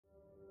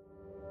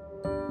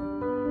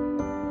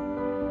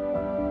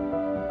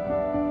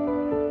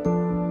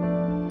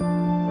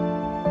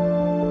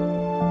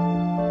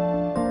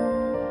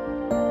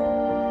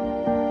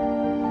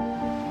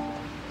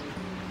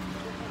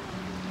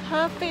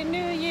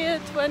year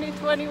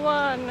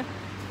 2021.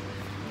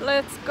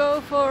 Let's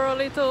go for a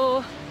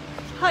little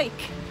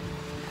hike.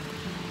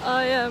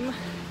 I am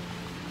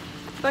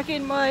back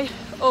in my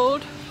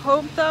old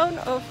hometown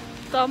of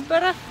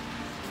Tampere,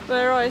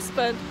 where I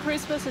spent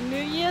Christmas and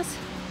New Year's,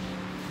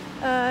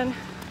 and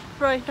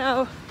right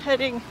now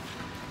heading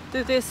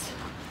to this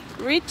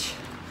rich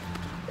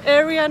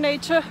area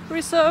nature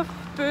reserve,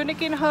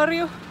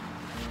 Pyynikki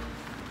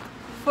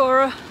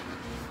for a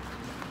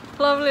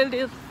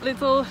lovely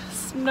little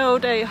snow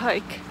day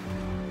hike.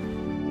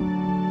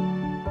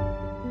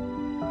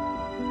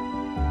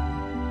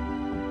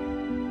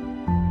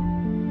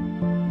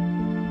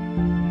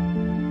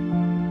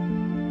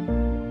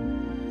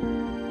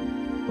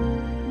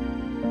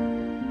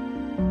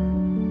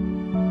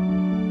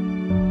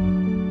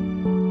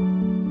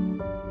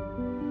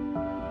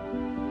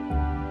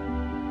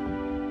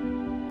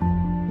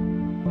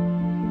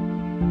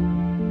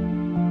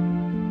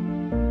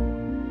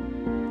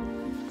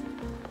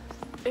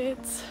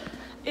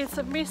 It's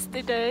a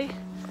misty day.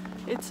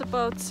 It's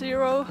about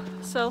 0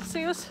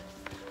 Celsius.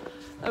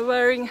 I'm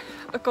wearing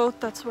a coat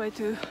that's way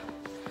too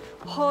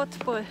hot,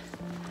 but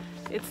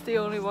it's the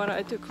only one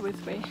I took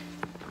with me.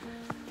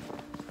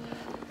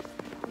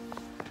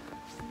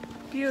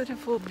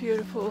 Beautiful,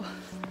 beautiful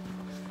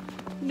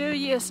New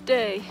Year's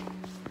Day.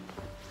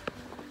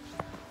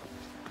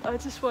 I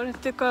just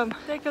wanted to come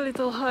take a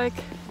little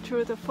hike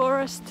through the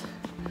forest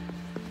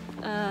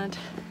and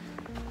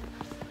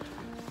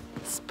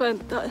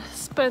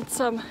spent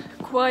some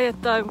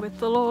quiet time with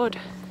the Lord.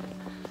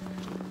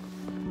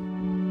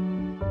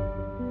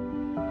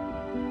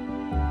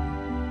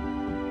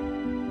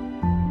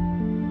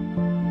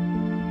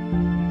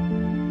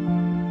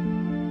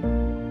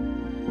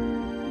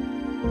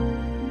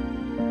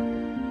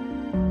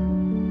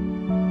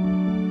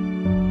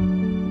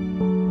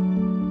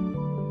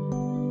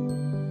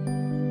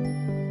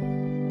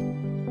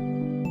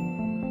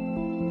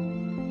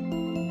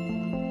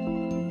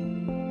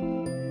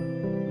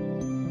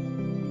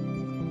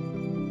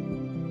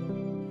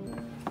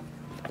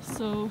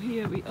 So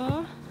here we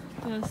are.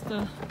 There's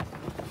the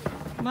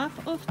map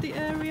of the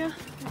area.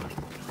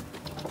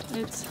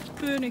 It's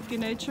Pyynikki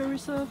Nature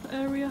Reserve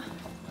area.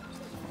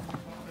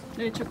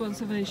 Nature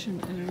Conservation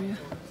Area.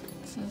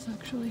 It says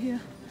actually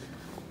here.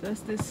 There's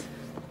this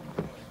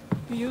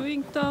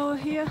viewing tower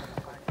here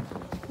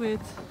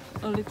with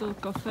a little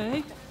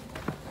cafe.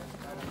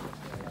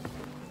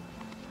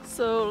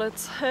 So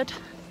let's head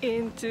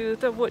into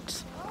the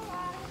woods.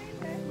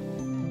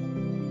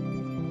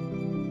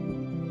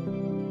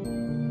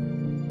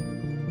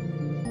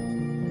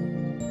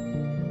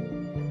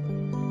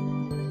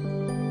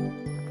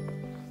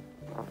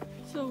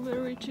 So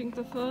we're reaching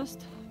the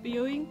first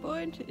viewing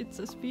point. It's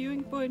a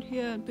viewing point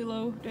here and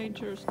below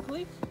Dangerous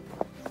Cliff.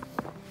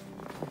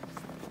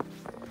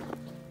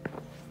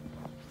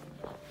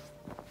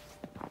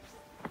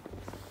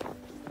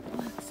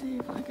 Let's see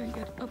if I can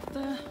get up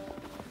there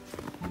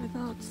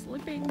without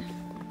slipping.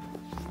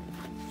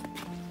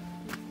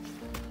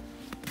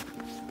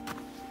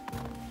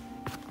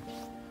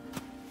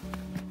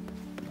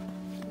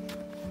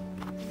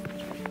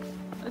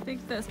 I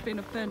think there's been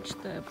a bench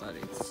there, but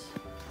it's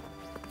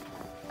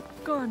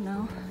gone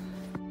now.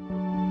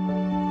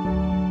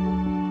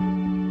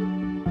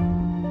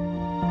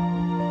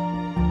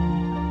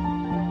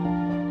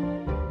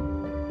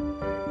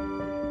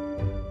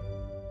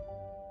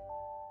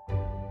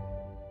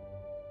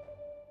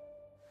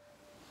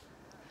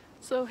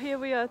 So here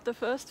we are at the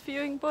first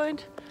viewing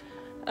point,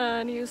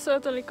 and you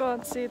certainly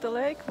can't see the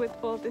lake with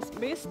all this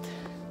mist,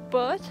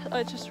 but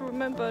I just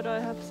remembered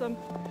I have some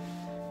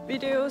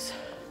videos,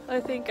 I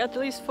think at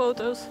least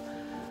photos,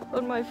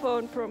 on my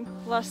phone from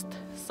last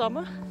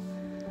summer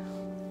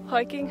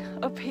hiking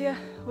up here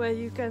where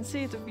you can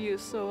see the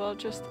views, so I'll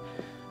just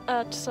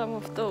add some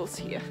of those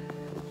here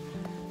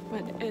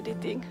when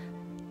editing.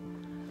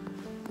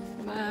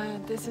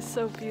 Man, this is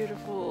so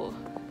beautiful.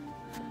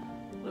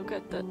 Look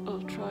at that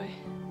ultra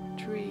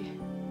tree.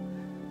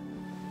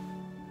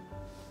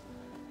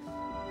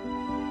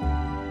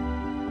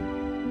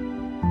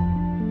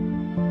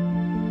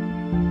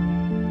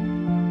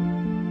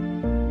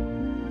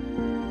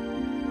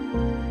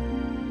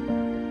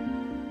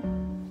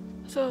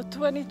 So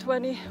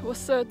 2020 was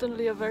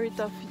certainly a very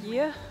tough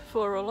year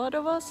for a lot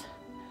of us,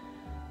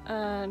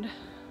 and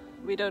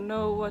we don't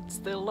know what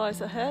still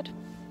lies ahead,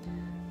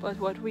 but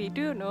what we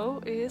do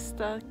know is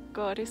that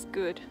God is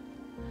good.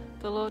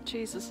 The Lord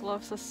Jesus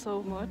loves us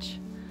so much.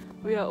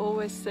 We are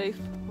always safe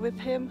with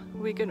Him.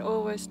 We can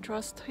always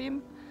trust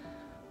Him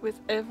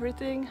with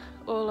everything,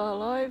 all our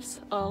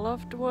lives, our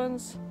loved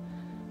ones,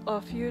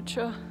 our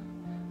future,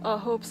 our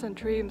hopes and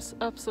dreams,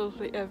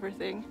 absolutely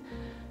everything.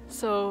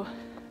 So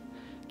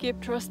keep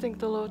trusting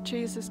the Lord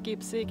Jesus,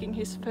 keep seeking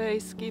His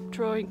face, keep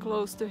drawing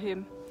close to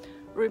Him.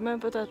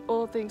 Remember that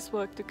all things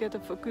work together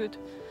for good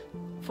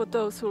for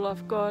those who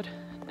love God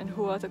and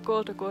who are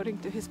called according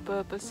to His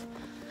purpose.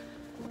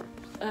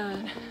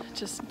 And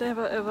just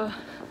never ever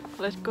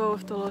let go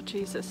of the Lord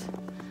Jesus.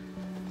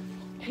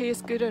 He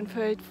is good and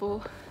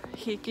faithful.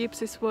 He keeps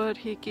His word,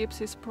 He keeps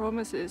His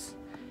promises.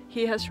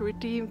 He has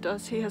redeemed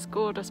us, He has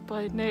called us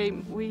by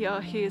name, we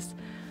are His,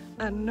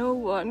 and no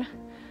one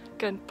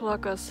can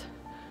pluck us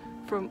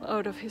from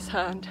out of His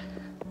hand.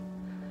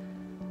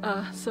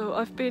 So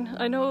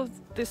I know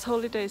this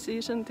holiday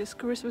season, this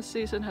Christmas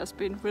season has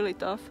been really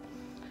tough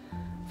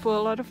for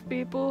a lot of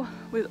people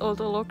with all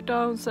the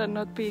lockdowns and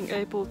not being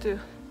able to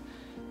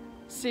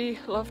see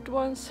loved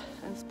ones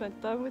and spend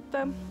time with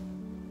them.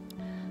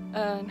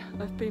 And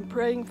I've been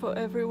praying for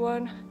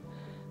everyone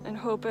and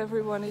hope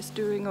everyone is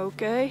doing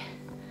okay.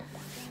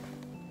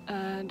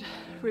 And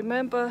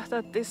remember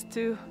that this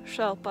too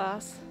shall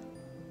pass.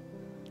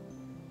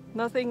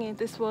 Nothing in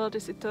this world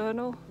is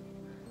eternal,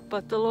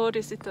 but the Lord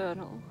is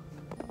eternal.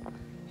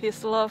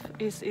 His love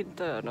is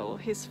eternal.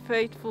 His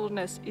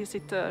faithfulness is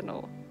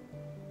eternal.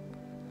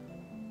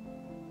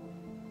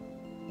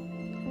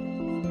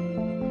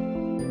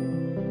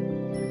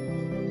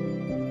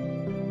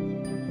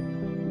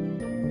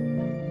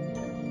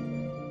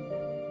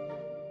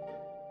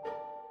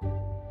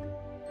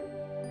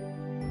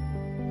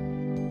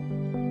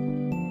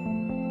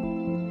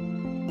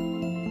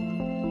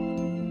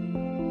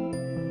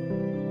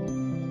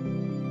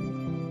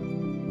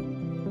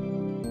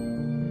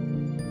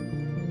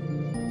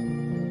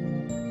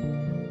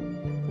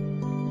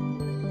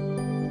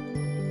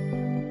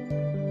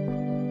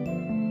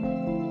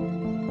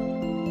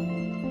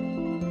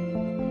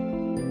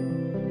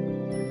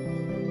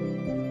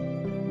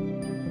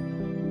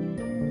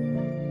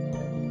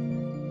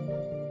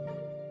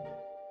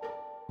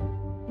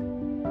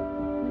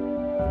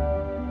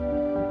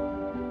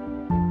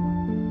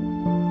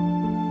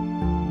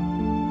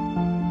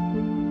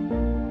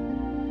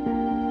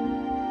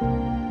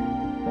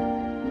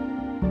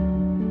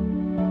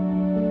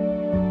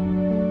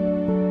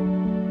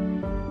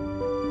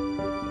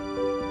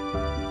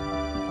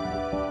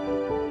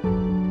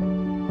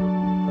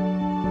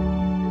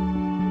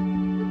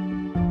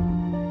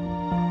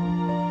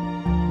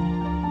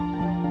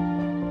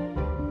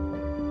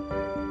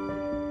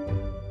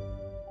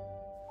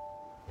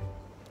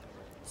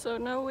 So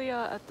now we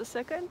are at the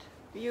second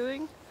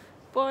viewing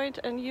point,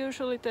 and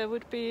usually there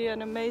would be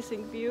an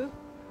amazing view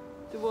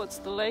towards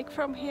the lake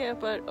from here,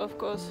 but of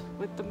course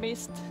with the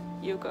mist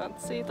you can't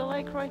see the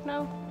lake right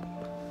now.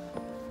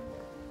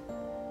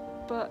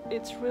 But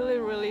it's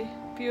really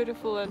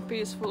beautiful and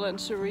peaceful and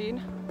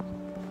serene.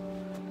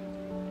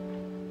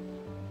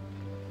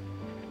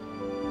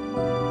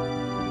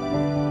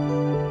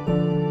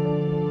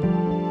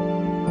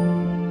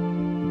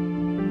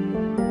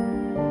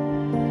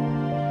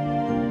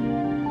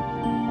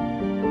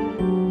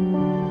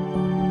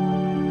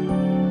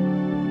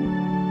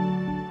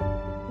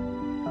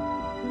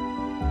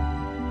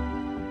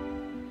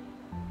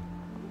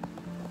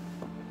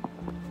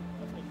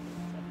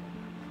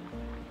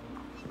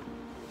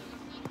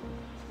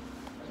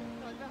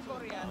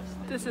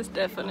 This is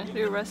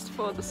definitely rest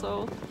for the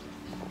soul.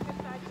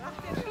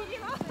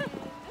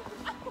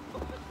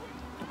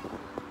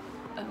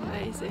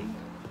 Amazing.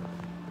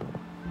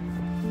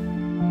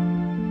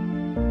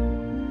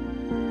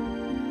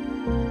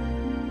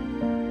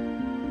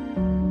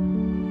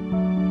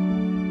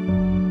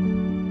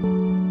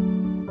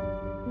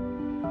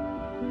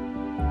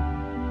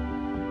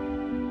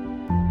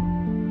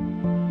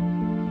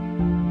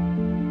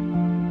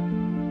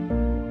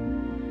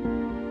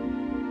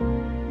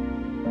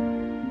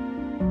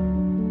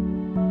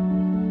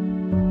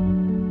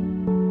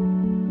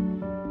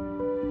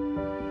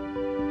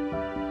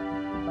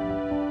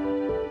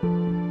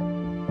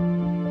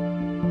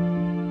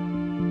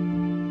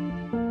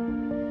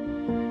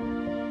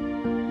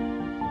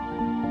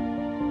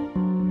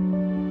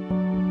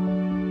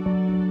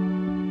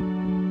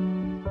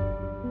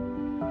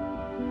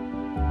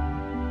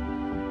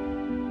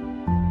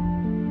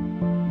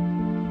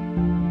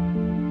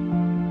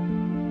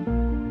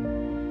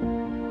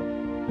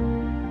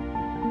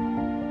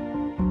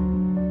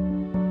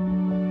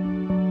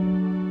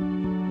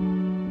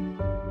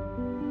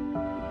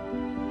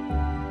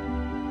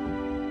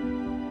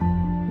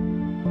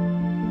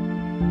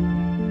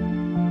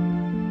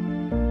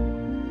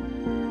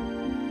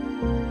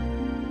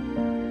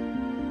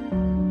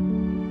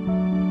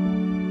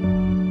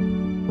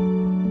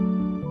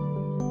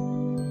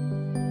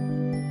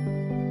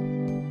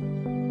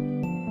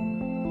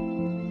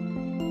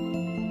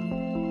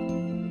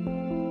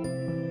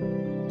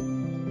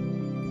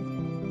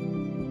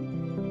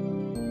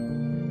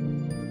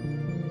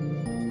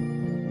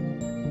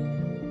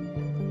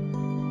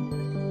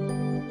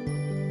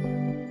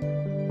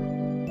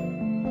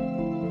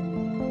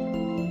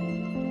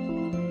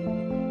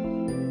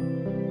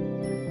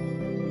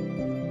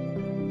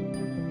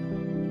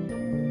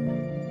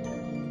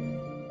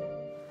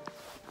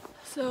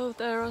 So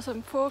there are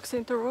some forks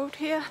in the road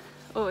here,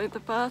 or in the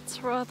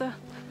paths rather.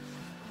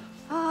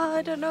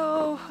 I don't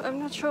know, I'm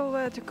not sure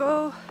where to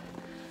go.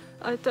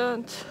 I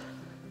turned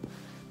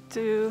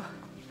to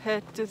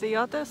head to the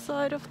other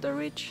side of the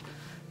ridge.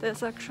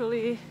 There's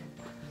actually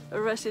a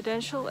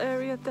residential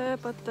area there,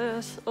 but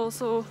there's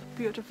also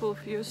beautiful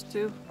views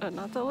to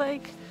another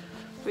lake,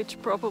 which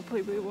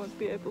probably we won't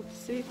be able to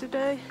see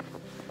today.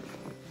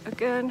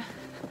 again,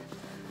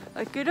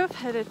 I could have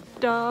headed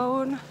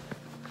down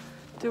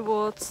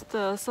towards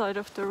the side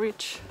of the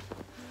ridge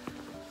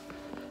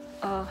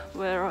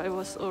where I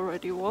was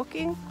already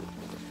walking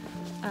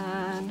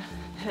and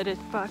headed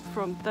back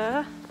from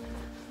there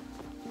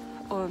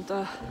on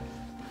the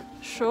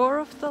shore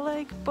of the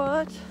lake,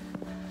 but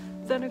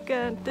then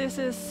again this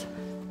is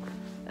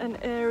an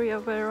area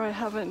where I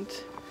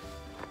haven't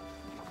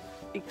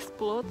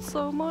explored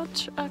so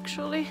much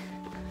actually,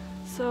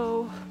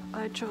 so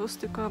I chose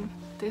to come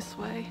this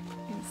way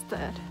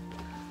instead.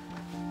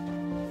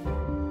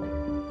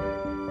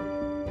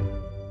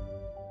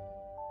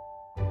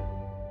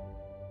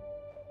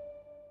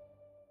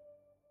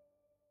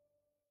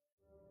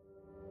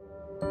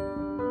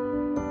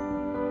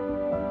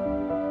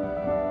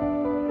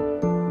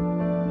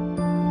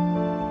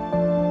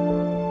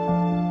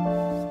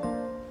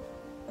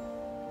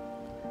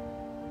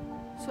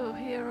 So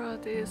here are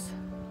these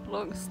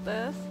long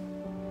stairs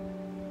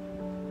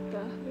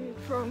that lead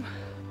from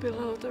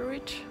below the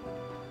ridge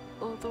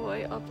all the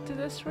way up to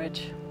this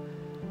ridge.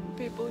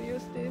 People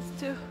use these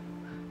to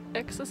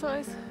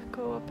exercise,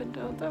 go up and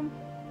down them.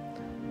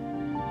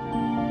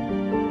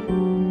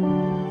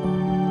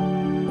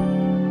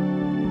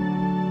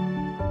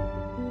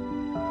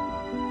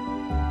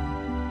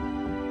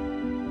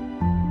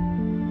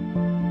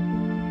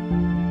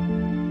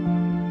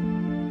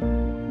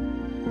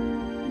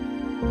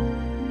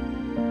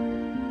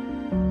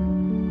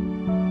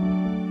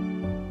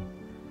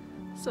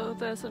 So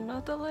there's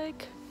another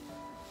lake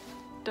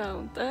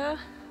down there,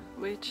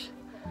 which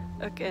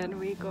again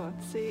we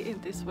can't see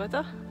in this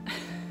weather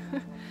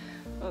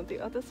on the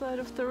other side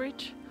of the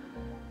ridge,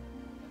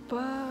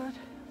 but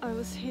I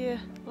was here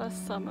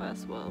last summer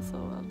as well, so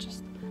I'll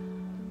just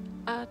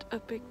add a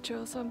picture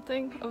or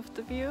something of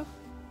the view.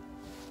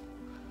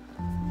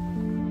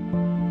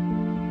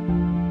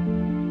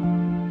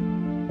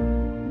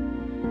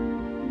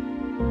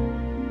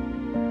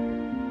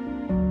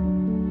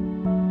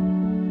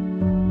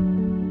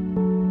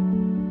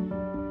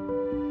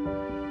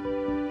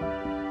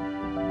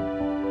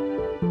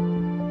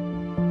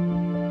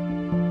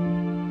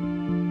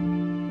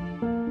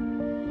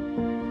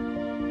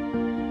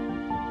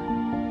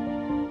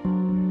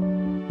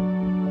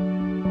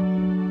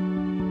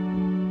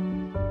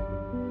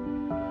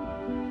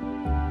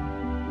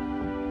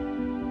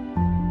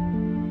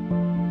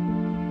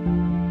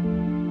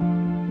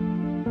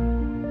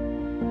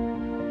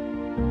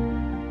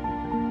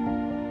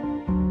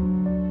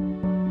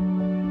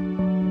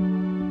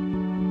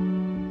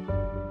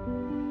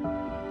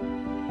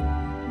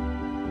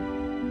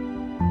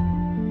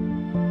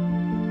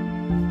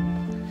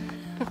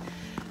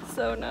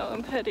 So now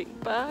I'm heading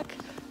back.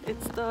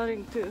 It's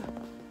starting to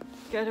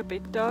get a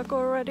bit dark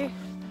already,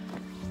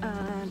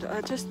 and I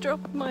just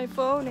dropped my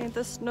phone in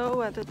the snow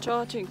and the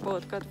charging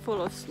port got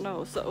full of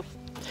snow, so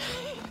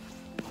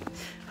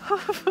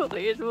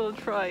hopefully it will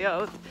dry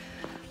out.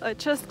 I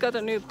just got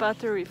a new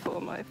battery for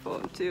my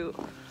phone too.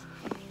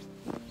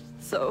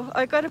 So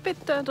I got a bit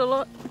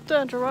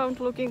turned around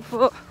looking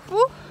for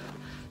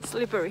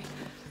slippery,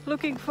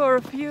 looking for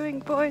a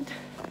viewing point,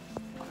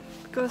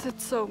 because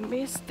it's so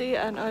misty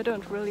and I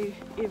don't really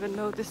even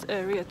know this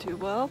area too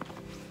well.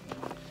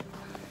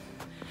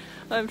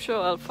 I'm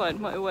sure I'll find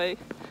my way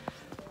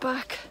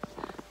back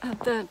and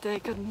then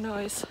take a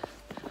nice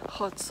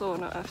hot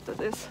sauna after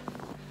this.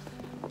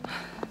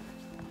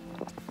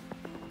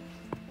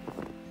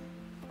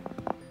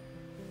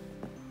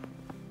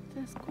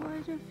 There's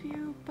quite a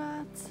few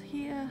bats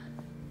here.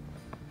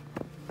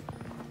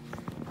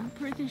 I'm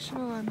pretty sure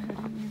I'm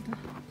heading in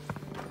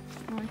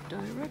the right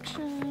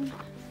direction.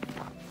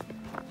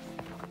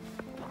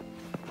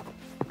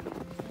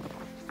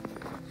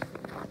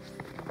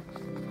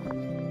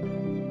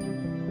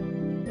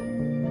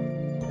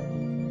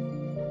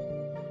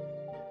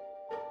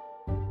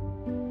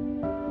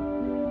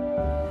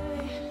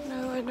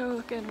 Now I know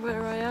again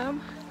where I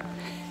am.